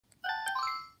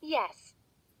Yes.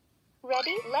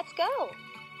 Ready? Let's go.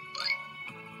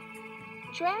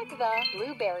 Drag the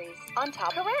blueberries on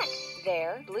top. Correct.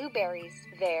 There, blueberries.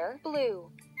 There,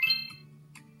 blue.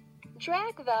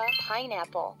 Drag the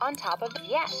pineapple on top of.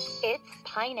 Yes, it's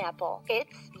pineapple.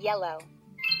 It's yellow.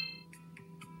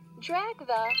 Drag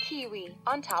the kiwi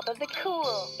on top of the.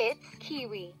 Cool. It's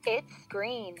kiwi. It's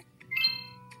green.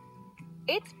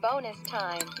 It's bonus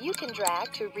time. You can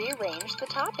drag to rearrange the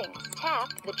toppings. Tap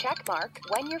the check mark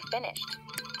when you're finished.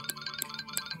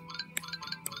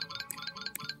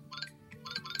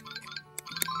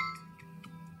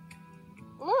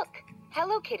 Look,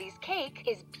 Hello Kitty's cake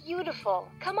is beautiful.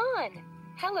 Come on.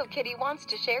 Hello Kitty wants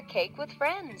to share cake with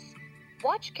friends.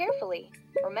 Watch carefully.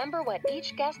 Remember what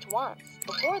each guest wants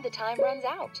before the time runs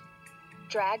out.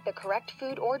 Drag the correct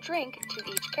food or drink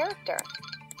to each character.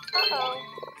 Uh-oh.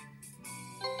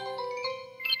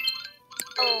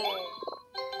 Oh.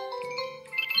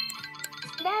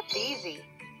 That's easy.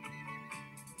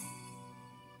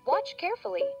 Watch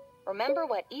carefully. Remember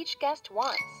what each guest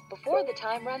wants before the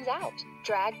time runs out.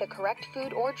 Drag the correct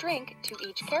food or drink to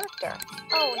each character.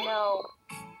 Oh no.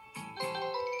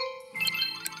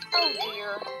 Oh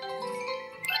dear.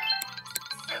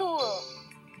 Cool.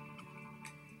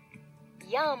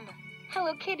 Yum.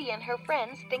 Hello Kitty and her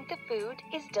friends think the food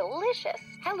is delicious.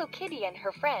 Hello Kitty and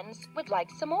her friends would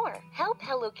like some more. Help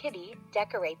Hello Kitty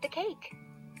decorate the cake.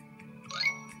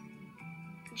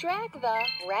 Drag the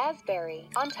raspberry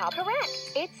on top.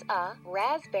 Correct. It's a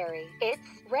raspberry. It's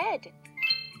red.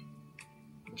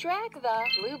 Drag the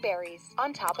blueberries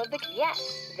on top of the.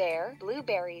 Yes, they're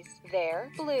blueberries. They're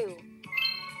blue.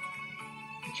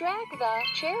 Drag the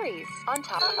cherries on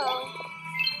top. Uh-oh.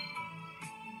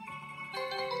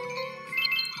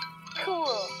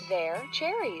 Cool. They're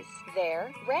cherries.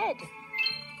 They're red.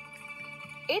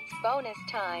 It's bonus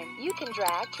time. You can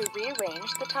drag to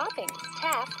rearrange the toppings.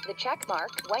 Tap the check mark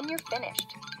when you're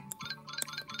finished.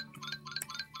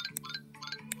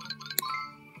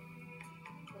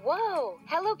 Whoa!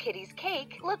 Hello Kitty's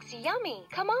cake looks yummy.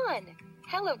 Come on!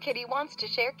 Hello Kitty wants to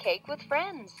share cake with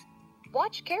friends.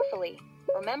 Watch carefully.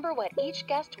 Remember what each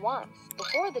guest wants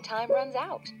before the time runs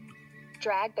out.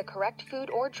 Drag the correct food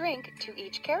or drink to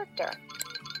each character.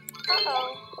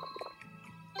 Uh-oh.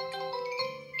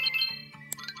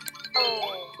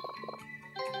 Oh.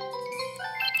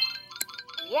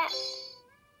 Yes.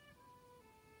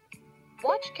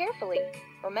 Watch carefully.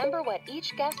 Remember what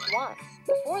each guest wants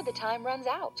before the time runs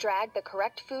out. Drag the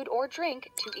correct food or drink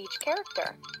to each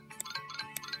character.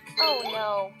 Oh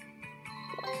no.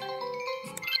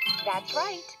 That's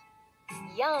right.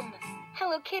 Yum.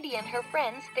 Hello Kitty and her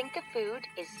friends think the food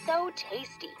is so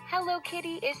tasty. Hello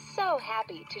Kitty is so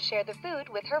happy to share the food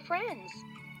with her friends.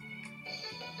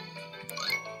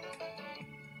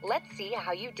 Let's see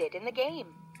how you did in the game.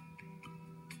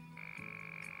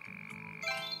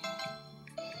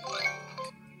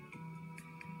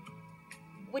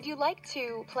 Would you like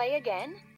to play again?